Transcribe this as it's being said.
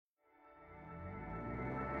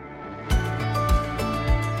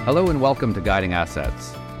Hello and welcome to Guiding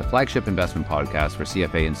Assets, the flagship investment podcast for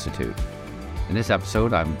CFA Institute. In this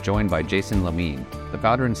episode, I'm joined by Jason Lamine, the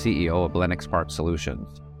founder and CEO of Lennox Park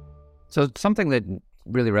Solutions. So something that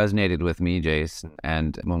really resonated with me, Jason,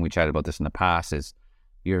 and when we chatted about this in the past, is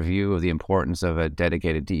your view of the importance of a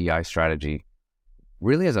dedicated DEI strategy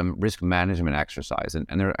really as a risk management exercise.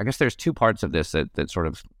 And I guess there's two parts of this that sort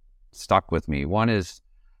of stuck with me. One is,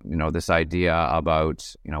 this idea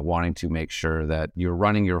about, wanting to make sure that you're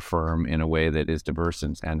running your firm in a way that is diverse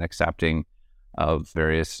and accepting of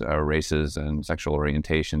various races and sexual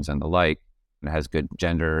orientations and the like, and has good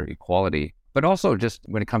gender equality. But also just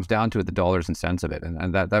when it comes down to it, the dollars and cents of it.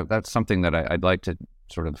 And that's something that I'd like to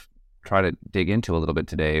sort of try to dig into a little bit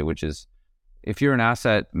today, which is if you're an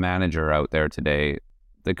asset manager out there today,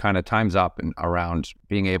 the kind of time's up and around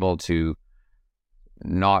being able to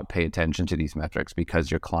not pay attention to these metrics because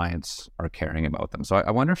your clients are caring about them. So I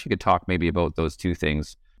wonder if you could talk maybe about those two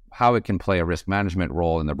things, how it can play a risk management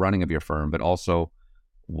role in the running of your firm, but also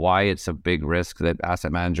why it's a big risk that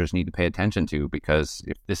asset managers need to pay attention to, because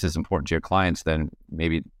if this is important to your clients, then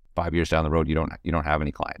maybe 5 years down the road, you don't have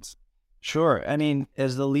any clients. Sure. I mean,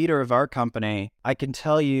 as the leader of our company, I can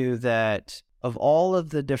tell you that of all of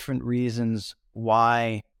the different reasons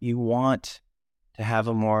why you want to have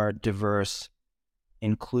a more diverse,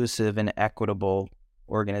 inclusive, and equitable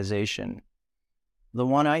organization, the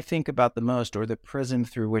one I think about the most, or the prism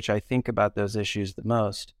through which I think about those issues the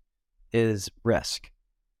most, is risk.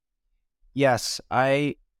 Yes,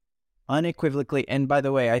 I unequivocally, and by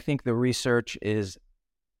the way, I think the research is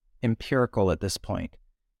empirical at this point,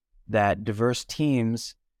 that diverse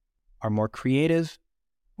teams are more creative,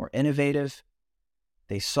 more innovative.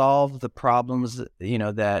 They solve the problems,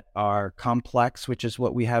 that are complex, which is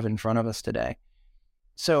what we have in front of us today.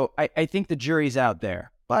 So I think the jury's out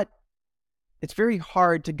there, but it's very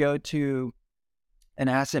hard to go to an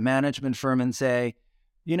asset management firm and say,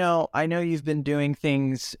 I know you've been doing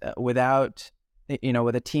things without,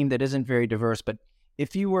 with a team that isn't very diverse, but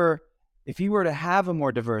if you were to have a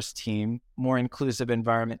more diverse team, more inclusive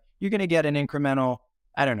environment, you're going to get an incremental,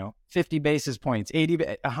 50 basis points,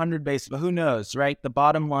 80, 100 basis, but who knows, right? The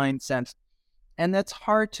bottom line sense. And that's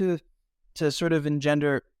hard to sort of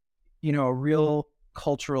engender, a real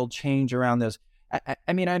cultural change around those.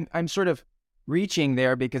 I mean, I'm sort of reaching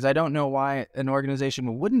there because I don't know why an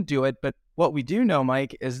organization wouldn't do it. But what we do know,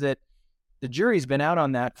 Mike, is that the jury's been out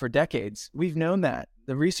on that for decades. We've known that.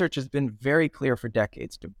 The research has been very clear for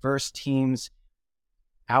decades. Diverse teams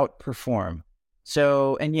outperform.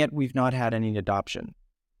 So, and yet we've not had any adoption.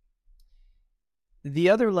 The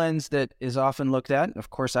other lens that is often looked at, of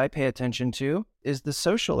course I pay attention to, is the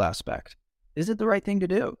social aspect. Is it the right thing to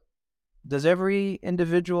do? Does every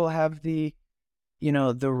individual have the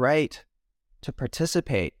right to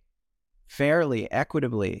participate fairly,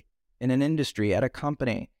 equitably in an industry, at a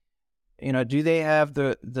company? Do they have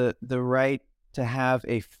the right to have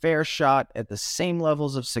a fair shot at the same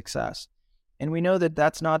levels of success? And we know that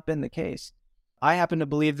that's not been the case. I happen to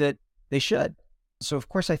believe that they should. So of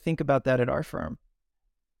course I think about that at our firm.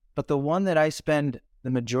 But the one that I spend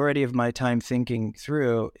the majority of my time thinking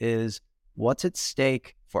through is what's at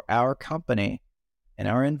stake for our company and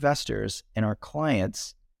our investors and our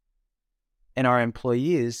clients and our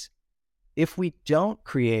employees if we don't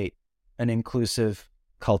create an inclusive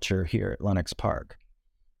culture here at Lennox Park.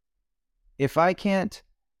 If I can't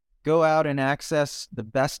go out and access the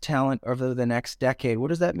best talent over the next decade, what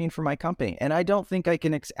does that mean for my company? And I don't think I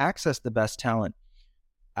can access the best talent.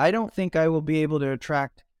 I don't think I will be able to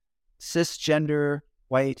attract cisgender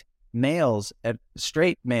white males,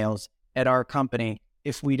 straight males at our company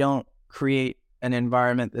if we don't create an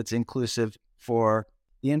environment that's inclusive for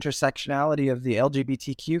the intersectionality of the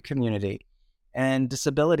LGBTQ community and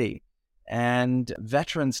disability and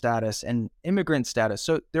veteran status and immigrant status.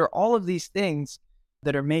 So there are all of these things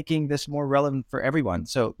that are making this more relevant for everyone.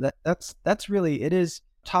 So that's really, it is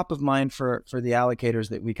top of mind for the allocators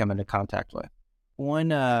that we come into contact with.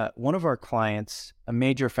 One of our clients, a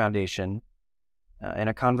major foundation, in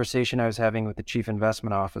a conversation I was having with the chief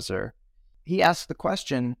investment officer, he asked the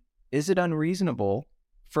question, is it unreasonable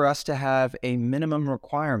for us to have a minimum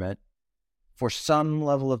requirement for some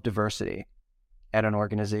level of diversity at an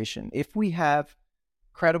organization? If we have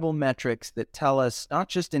credible metrics that tell us, not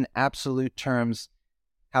just in absolute terms,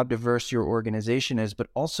 how diverse your organization is, but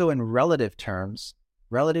also in relative terms,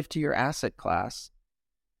 relative to your asset class,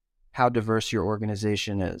 how diverse your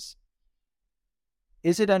organization is.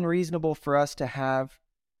 Is it unreasonable for us to have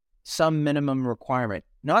some minimum requirement?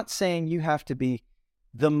 Not saying you have to be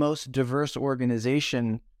the most diverse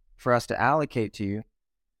organization for us to allocate to you,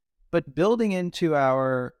 but building into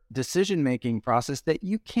our decision-making process that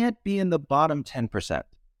you can't be in the bottom 10%.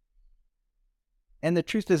 And the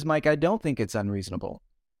truth is, Mike, I don't think it's unreasonable.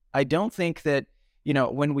 I don't think that,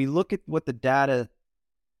 when we look at what the data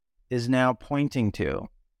is now pointing to,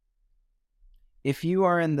 if you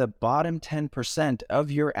are in the bottom 10%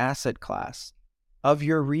 of your asset class, of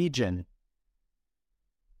your region,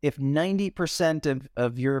 if 90%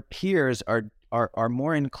 of your peers are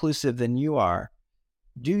more inclusive than you are,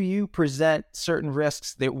 do you present certain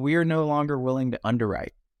risks that we're no longer willing to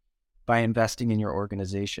underwrite by investing in your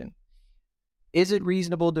organization? Is it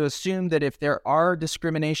reasonable to assume that if there are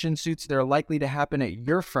discrimination suits, they're likely to happen at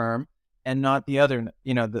your firm and not the other,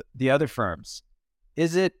 the other firms?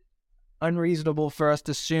 Is it unreasonable for us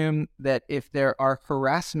to assume that if there are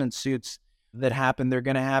harassment suits that happen, they're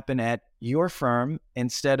going to happen at your firm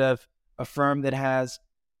instead of a firm that has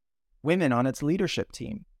women on its leadership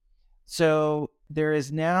team? So there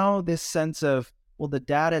is now this sense of, well, the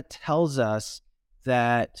data tells us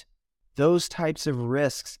that those types of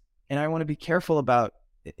risks, and I want to be careful about,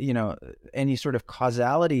 any sort of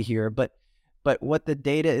causality here, but what the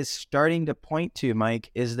data is starting to point to,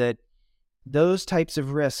 Mike, is that those types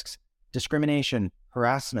of risks, discrimination,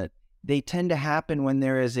 harassment, they tend to happen when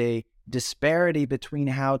there is a disparity between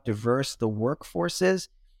how diverse the workforce is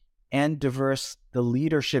and diverse the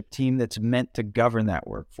leadership team that's meant to govern that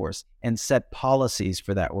workforce and set policies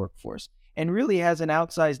for that workforce, and really has an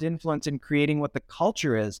outsized influence in creating what the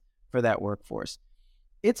culture is for that workforce.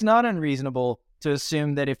 It's not unreasonable to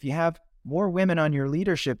assume that if you have more women on your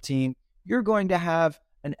leadership team, you're going to have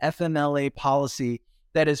an FMLA policy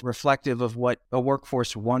that is reflective of what a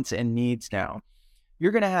workforce wants and needs now.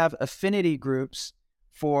 You're going to have affinity groups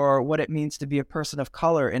for what it means to be a person of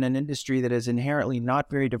color in an industry that is inherently not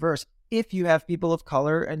very diverse if you have people of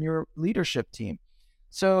color in your leadership team.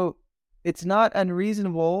 So it's not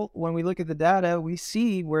unreasonable when we look at the data, we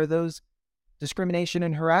see where those discrimination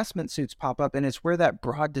and harassment suits pop up, and it's where that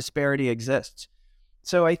broad disparity exists.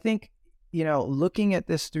 So I think, looking at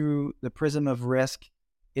this through the prism of risk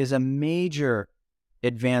is a major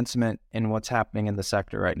advancement in what's happening in the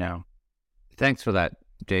sector right now. Thanks for that,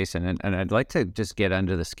 Jason. And I'd like to just get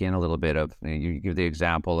under the skin a little bit of, you give the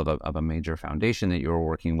example of a major foundation that you're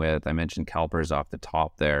working with. I mentioned CalPERS off the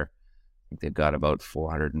top there. I think they've got about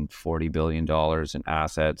 $440 billion in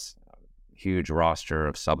assets, huge roster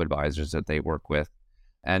of sub-advisors that they work with.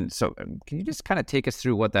 And so can you just kind of take us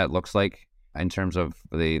through what that looks like in terms of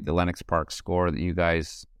the Lennox Park score that you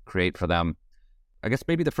guys create for them? I guess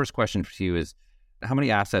maybe the first question for you is, how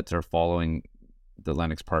many assets are following the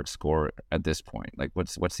Lennox Park score at this point? Like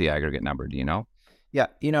what's the aggregate number? Do you know? Yeah,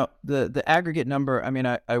 the aggregate number,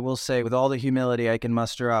 I will say with all the humility I can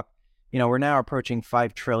muster up, we're now approaching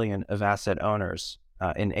 5 trillion of asset owners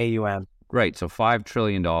in AUM. Right. So $5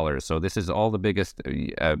 trillion. So this is all the biggest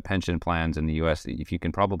pension plans in the U.S. If you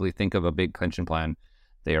can probably think of a big pension plan,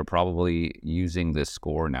 they are probably using this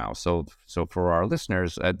score now. So for our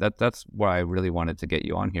listeners, that's why I really wanted to get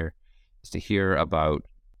you on here, is to hear about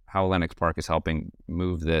how Lennox Park is helping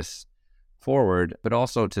move this forward, but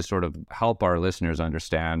also to sort of help our listeners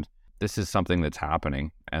understand this is something that's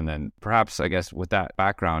happening. And then perhaps, I guess, with that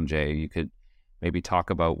background, Jay, you could maybe talk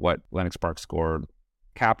about what Lennox Park score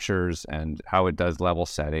captures and how it does level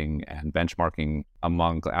setting and benchmarking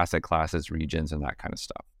among asset classes, regions, and that kind of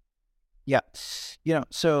stuff. Yeah.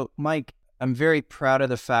 So Mike, I'm very proud of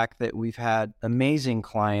the fact that we've had amazing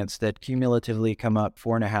clients that cumulatively come up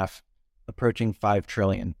 4.5, approaching 5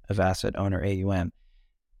 trillion of asset owner AUM.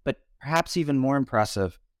 But perhaps even more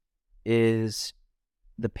impressive is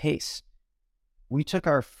the pace. We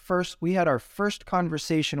had our first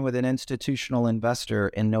conversation with an institutional investor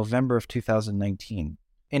in November of 2019.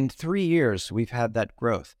 In 3 years, we've had that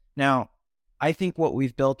growth. Now, I think what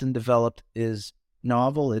we've built and developed is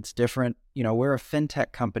novel. It's different. We're a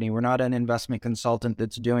fintech company. We're not an investment consultant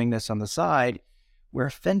that's doing this on the side. We're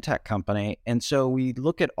a fintech company. And so we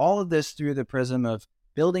look at all of this through the prism of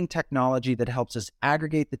building technology that helps us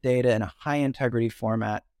aggregate the data in a high integrity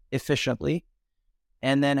format efficiently.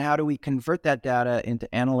 And then how do we convert that data into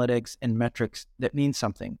analytics and metrics that mean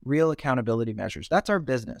something, real accountability measures? That's our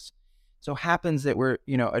business. So happens that we're,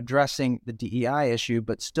 addressing the DEI issue,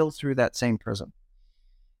 but still through that same prism.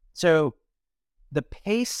 So the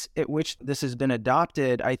pace at which this has been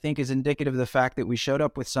adopted, I think, is indicative of the fact that we showed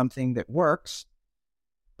up with something that works,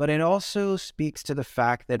 but it also speaks to the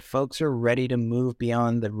fact that folks are ready to move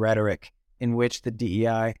beyond the rhetoric in which the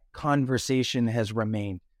DEI conversation has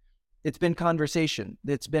remained. It's been conversation.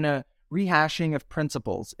 It's been a rehashing of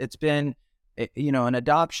principles. It's been, an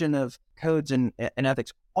adoption of codes and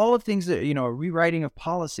ethics, all of things that, a rewriting of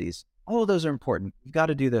policies. All of those are important. You've got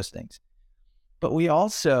to do those things. But we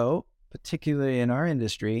also, particularly in our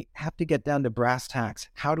industry, have to get down to brass tacks.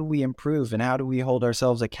 How do we improve and how do we hold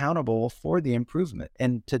ourselves accountable for the improvement?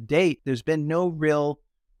 And to date, there's been no real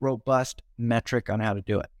robust metric on how to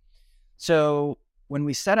do it. So when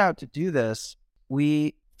we set out to do this,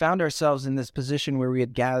 we found ourselves in this position where we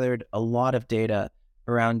had gathered a lot of data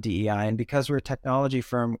around DEI. And because we're a technology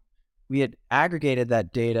firm, we had aggregated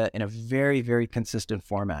that data in a very, very consistent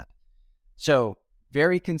format. So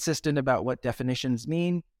very consistent about what definitions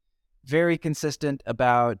mean, very consistent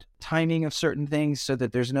about timing of certain things so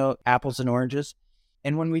that there's no apples and oranges.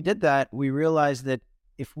 And when we did that, we realized that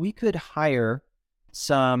if we could hire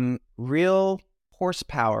some real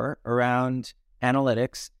horsepower around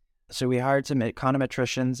analytics, so we hired some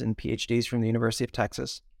econometricians and PhDs from the University of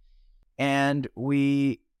Texas, and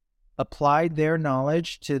we applied their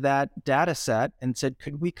knowledge to that data set and said,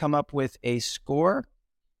 could we come up with a score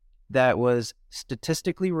that was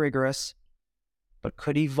statistically rigorous, but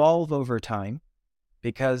could evolve over time?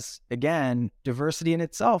 Because again, diversity in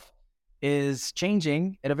itself is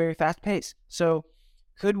changing at a very fast pace. So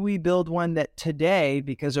could we build one that today,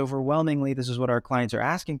 because overwhelmingly this is what our clients are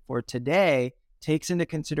asking for today, takes into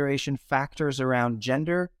consideration factors around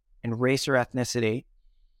gender and race or ethnicity,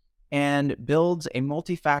 and builds a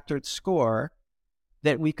multi-factored score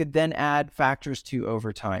that we could then add factors to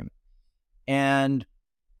over time? And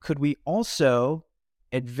could we also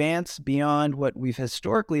advance beyond what we've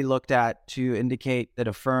historically looked at to indicate that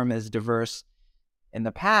a firm is diverse? In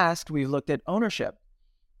the past, we've looked at ownership.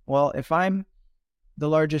 Well, if I'm the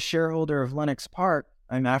largest shareholder of Lenox Park,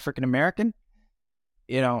 I'm African American,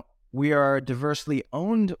 we are a diversely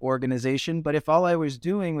owned organization, but if all I was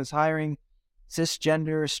doing was hiring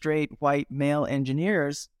cisgender, straight, white, male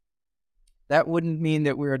engineers, that wouldn't mean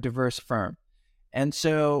that we're a diverse firm. And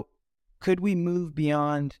so could we move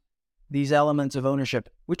beyond these elements of ownership,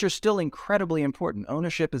 which are still incredibly important?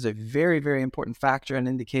 Ownership is a very, very important factor in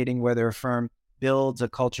indicating whether a firm builds a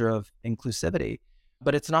culture of inclusivity,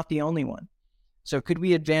 but it's not the only one. So could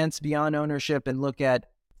we advance beyond ownership and look at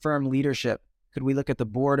firm leadership? Could we look at the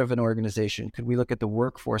board of an organization? Could we look at the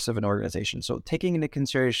workforce of an organization? So taking into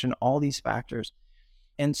consideration all these factors.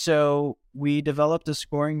 And so we developed a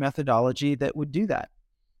scoring methodology that would do that.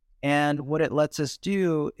 And what it lets us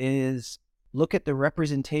do is look at the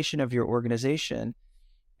representation of your organization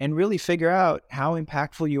and really figure out how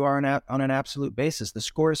impactful you are on an absolute basis. The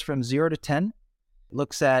score is from 0 to 10. It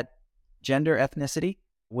looks at gender, ethnicity.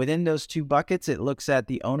 Within those two buckets, it looks at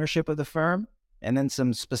the ownership of the firm and then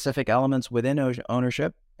some specific elements within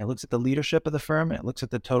ownership. It looks at the leadership of the firm, and it looks at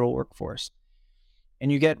the total workforce.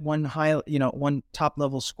 And you get one top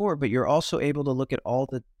level score, but you're also able to look at all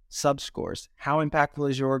the sub scores. How impactful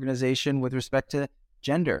is your organization with respect to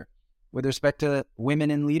gender, with respect to women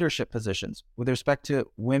in leadership positions, with respect to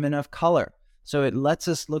women of color? So it lets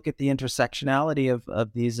us look at the intersectionality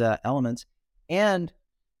of these elements and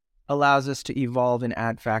allows us to evolve and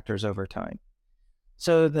add factors over time.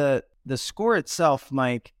 So the score itself,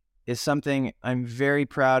 Mike, is something I'm very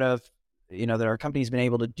proud of, that our company's been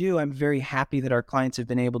able to do. I'm very happy that our clients have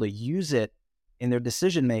been able to use it in their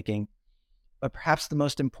decision making. But perhaps the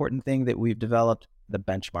most important thing that we've developed, the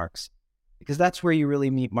benchmarks, because that's where you really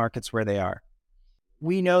meet markets where they are.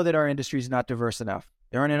 We know that our industry is not diverse enough.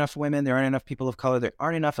 There aren't enough women, there aren't enough people of color, there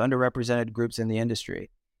aren't enough underrepresented groups in the industry.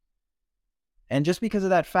 And just because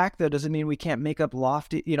of that fact, though, doesn't mean we can't make up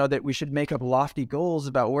that we should make up lofty goals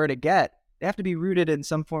about where to get. They have to be rooted in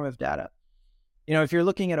some form of data. If you're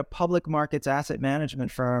looking at a public markets asset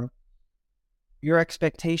management firm, your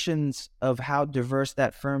expectations of how diverse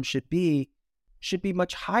that firm should be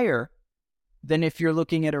much higher than if you're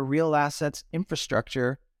looking at a real assets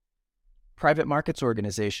infrastructure private markets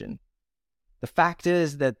organization. The fact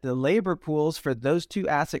is that the labor pools for those two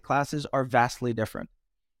asset classes are vastly different.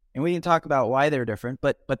 And we can talk about why they're different,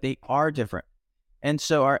 but they are different. And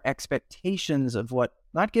so our expectations of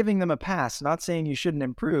not giving them a pass, not saying you shouldn't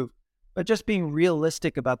improve, but just being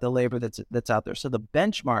realistic about the labor that's out there. So the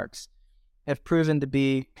benchmarks have proven to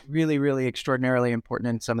be really, really extraordinarily important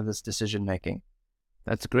in some of this decision making.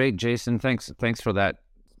 That's great, Jason. Thanks for that.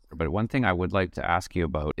 But one thing I would like to ask you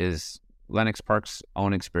about is Lenox Park's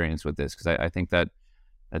own experience with this, because I think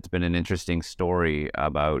that's been an interesting story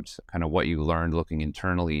about kind of what you learned looking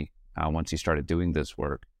internally once you started doing this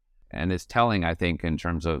work. And it's telling, I think, in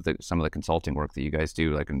terms of some of the consulting work that you guys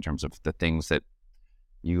do, like in terms of the things that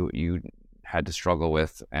you had to struggle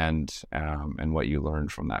with and what you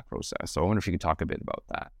learned from that process. So I wonder if you could talk a bit about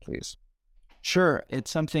that, please. Sure. It's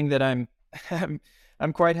something that I'm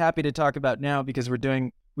quite happy to talk about now because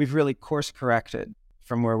we've really course corrected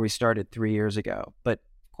from where we started 3 years ago. But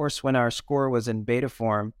of course, when our score was in beta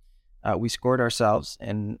form, we scored ourselves,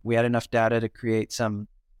 and we had enough data to create some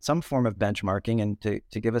form of benchmarking and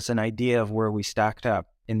to give us an idea of where we stacked up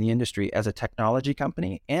in the industry as a technology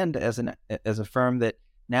company and as a firm that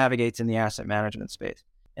navigates in the asset management space.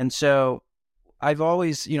 And so I've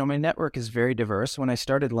always, my network is very diverse. When I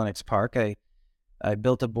started Lennox Park, I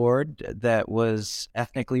built a board that was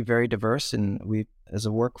ethnically very diverse, and we, as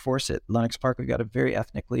a workforce at Lennox Park, we've got a very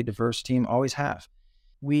ethnically diverse team, always have.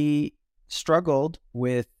 We struggled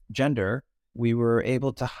with gender. We were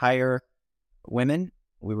able to hire women.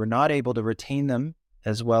 We were not able to retain them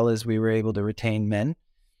as well as we were able to retain men.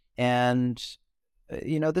 And,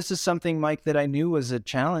 this is something, Mike, that I knew was a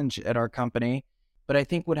challenge at our company. But I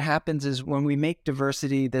think what happens is when we make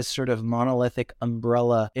diversity this sort of monolithic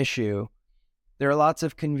umbrella issue, there are lots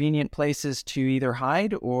of convenient places to either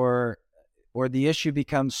hide or the issue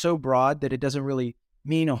becomes so broad that it doesn't really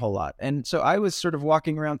mean a whole lot. And so I was sort of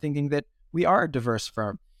walking around thinking that we are a diverse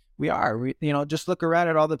firm. We are, just look around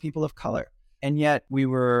at all the people of color. And yet we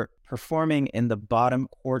were performing in the bottom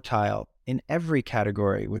quartile in every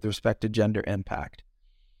category with respect to gender impact.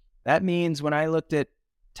 That means when I looked at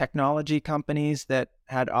technology companies that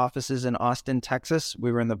had offices in Austin, Texas,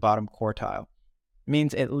 we were in the bottom quartile. It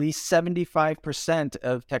means at least 75%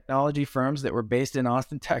 of technology firms that were based in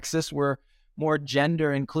Austin, Texas were more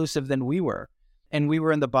gender inclusive than we were. And we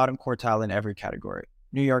were in the bottom quartile in every category.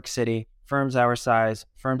 New York City, firms our size,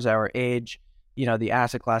 firms our age, the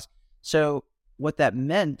asset class. So what that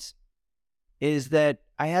meant is that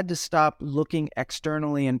I had to stop looking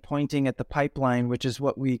externally and pointing at the pipeline, which is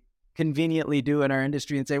what we conveniently do in our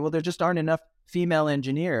industry, and say, well, there just aren't enough female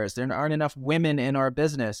engineers. There aren't enough women in our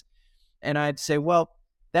business. And I'd say, well,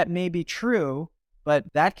 that may be true,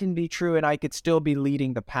 but that can be true and I could still be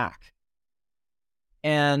leading the pack.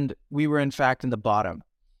 And we were, in fact, in the bottom.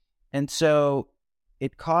 And so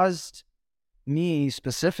it caused me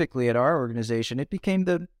specifically at our organization, it became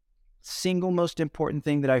the single most important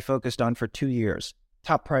thing that I focused on for 2 years.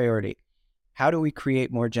 Top priority. How do we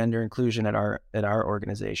create more gender inclusion at our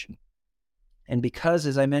organization? And because,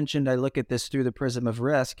 as I mentioned, I look at this through the prism of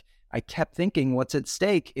risk, I kept thinking, what's at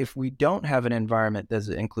stake if we don't have an environment that's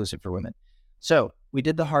inclusive for women? So we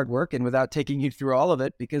did the hard work, and without taking you through all of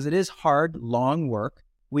it, because it is hard, long work,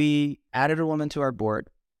 we added a woman to our board.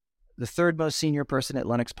 The third most senior person at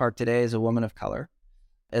Lennox Park today is a woman of color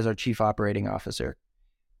as our chief operating officer.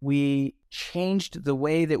 We changed the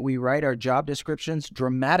way that we write our job descriptions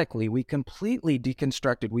dramatically. We completely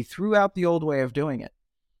deconstructed. We threw out the old way of doing it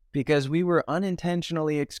because we were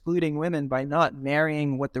unintentionally excluding women by not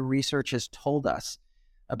marrying what the research has told us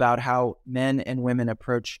about how men and women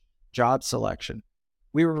approach job selection.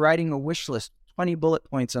 We were writing a wish list, 20 bullet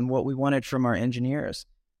points on what we wanted from our engineers.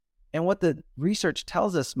 And what the research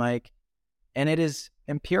tells us, Mike, and it is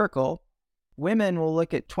empirical, women will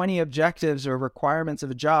look at 20 objectives or requirements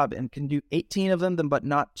of a job and can do 18 of them, but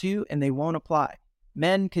not 2, and they won't apply.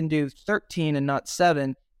 Men can do 13 and not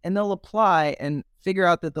 7, and they'll apply and figure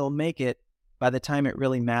out that they'll make it by the time it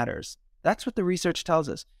really matters. That's what the research tells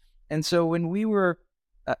us. And so when we were,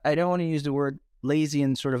 I don't want to use the word lazy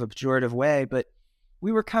in sort of a pejorative way, but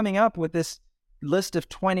we were coming up with this list of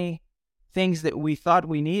 20 things that we thought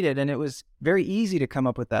we needed, and it was very easy to come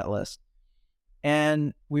up with that list.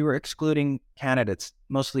 And we were excluding candidates,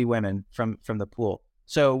 mostly women, from the pool.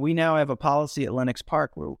 So we now have a policy at Lennox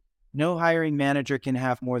Park where no hiring manager can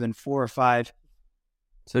have more than 4 or 5.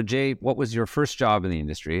 So Jay, what was your first job in the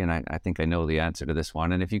industry? And I think I know the answer to this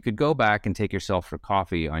one. And if you could go back and take yourself for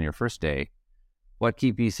coffee on your first day, what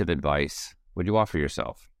key piece of advice would you offer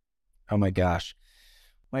yourself? Oh my gosh.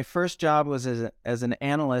 My first job was as an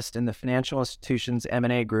analyst in the financial institutions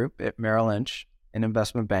M&A group at Merrill Lynch in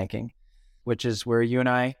investment banking, which is where you and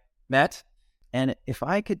I met. And if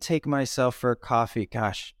I could take myself for a coffee,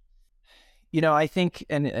 gosh, I think,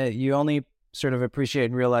 and you only sort of appreciate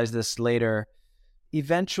and realize this later,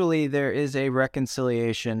 eventually there is a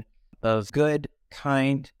reconciliation of good,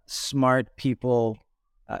 kind, smart people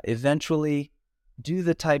eventually do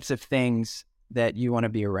the types of things that you want to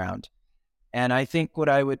be around. And I think what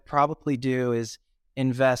I would probably do is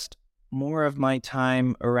invest more of my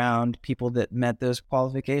time around people that met those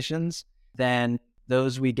qualifications than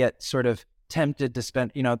those we get sort of tempted to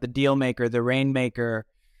spend, the deal maker, the rainmaker.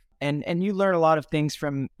 And you learn a lot of things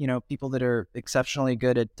from, people that are exceptionally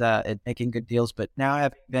good at making good deals. But now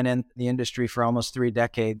having been in the industry for almost 3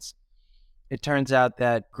 decades, it turns out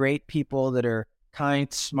that great people that are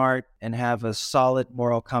kind, smart, and have a solid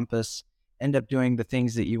moral compass end up doing the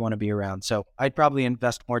things that you want to be around. So I'd probably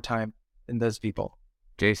invest more time in those people.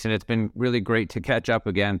 Jason, it's been really great to catch up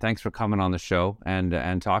again. Thanks for coming on the show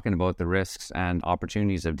and talking about the risks and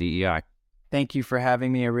opportunities of DEI. Thank you for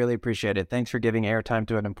having me. I really appreciate it. Thanks for giving airtime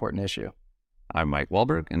to an important issue. I'm Mike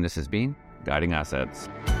Wahlberg, and this has been Guiding Assets.